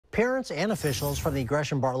Parents and officials from the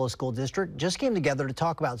Gresham-Barlow School District just came together to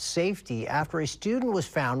talk about safety after a student was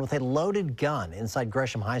found with a loaded gun inside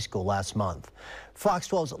Gresham High School last month. Fox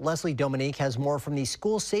 12's Leslie Dominique has more from the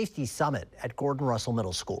School Safety Summit at Gordon Russell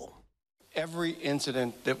Middle School. Every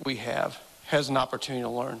incident that we have has an opportunity to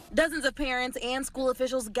learn. Dozens of parents and school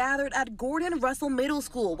officials gathered at Gordon Russell Middle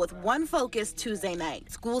School with one focus Tuesday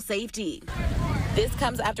night: school safety. This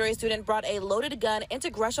comes after a student brought a loaded gun into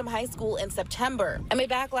Gresham High School in September. Amid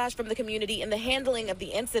backlash from the community in the handling of the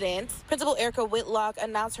incident, Principal Erica Whitlock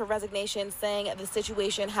announced her resignation, saying the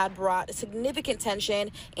situation had brought significant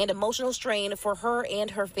tension and emotional strain for her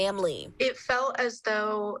and her family. It felt as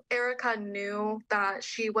though Erica knew that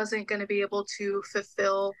she wasn't going to be able to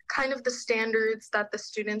fulfill kind of the standards that the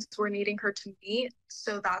students were needing her to meet.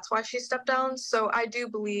 So that's why she stepped down. So I do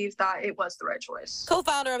believe that it was the right choice.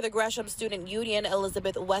 Co-founder of the Gresham Student Union,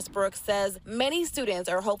 Elizabeth Westbrook, says many students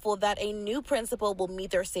are hopeful that a new principal will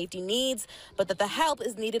meet their safety needs, but that the help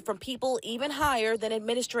is needed from people even higher than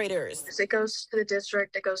administrators. It goes to the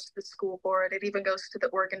district, it goes to the school board, it even goes to the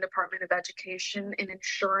Oregon Department of Education in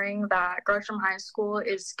ensuring that Gresham High School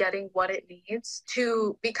is getting what it needs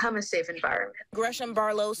to become a safe environment.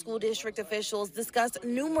 Gresham-Barlow School District officials discussed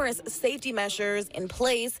numerous safety measures in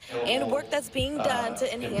place and work that's being done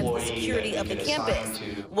to enhance the security of the campus.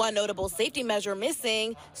 One notable safety measure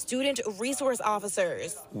missing: student resource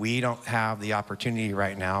officers. We don't have the opportunity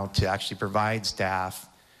right now to actually provide staff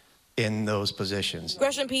in those positions.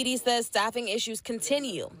 Gresham PD says staffing issues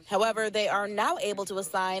continue. However, they are now able to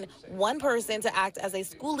assign one person to act as a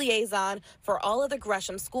school liaison for all of the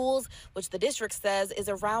Gresham schools, which the district says is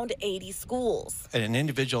around 80 schools. And an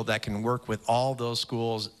individual that can work with all those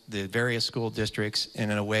schools, the various school districts, in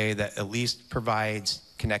a way that at least provides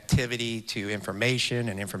connectivity to information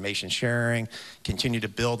and information sharing, continue to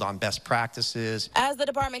build on best practices. As the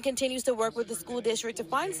department continues to work with the school district to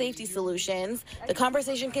find safety solutions, the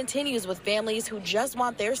conversation continues with families who just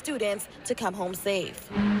want their students to come home safe.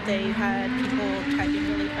 They had people typing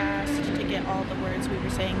really fast to get all the words we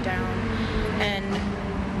were saying down,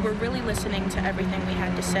 and we're really listening to everything we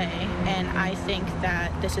had to say, and I think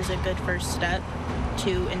that this is a good first step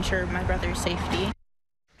to ensure my brother's safety.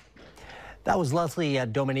 That was Leslie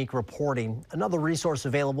Dominique reporting. Another resource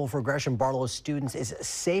available for Gresham-Barlow students is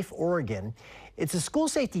Safe Oregon. It's a school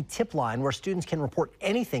safety tip line where students can report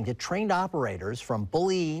anything to trained operators, from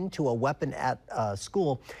bullying to a weapon at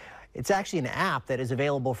school. It's actually an app that is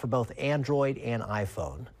available for both Android and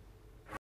iPhone.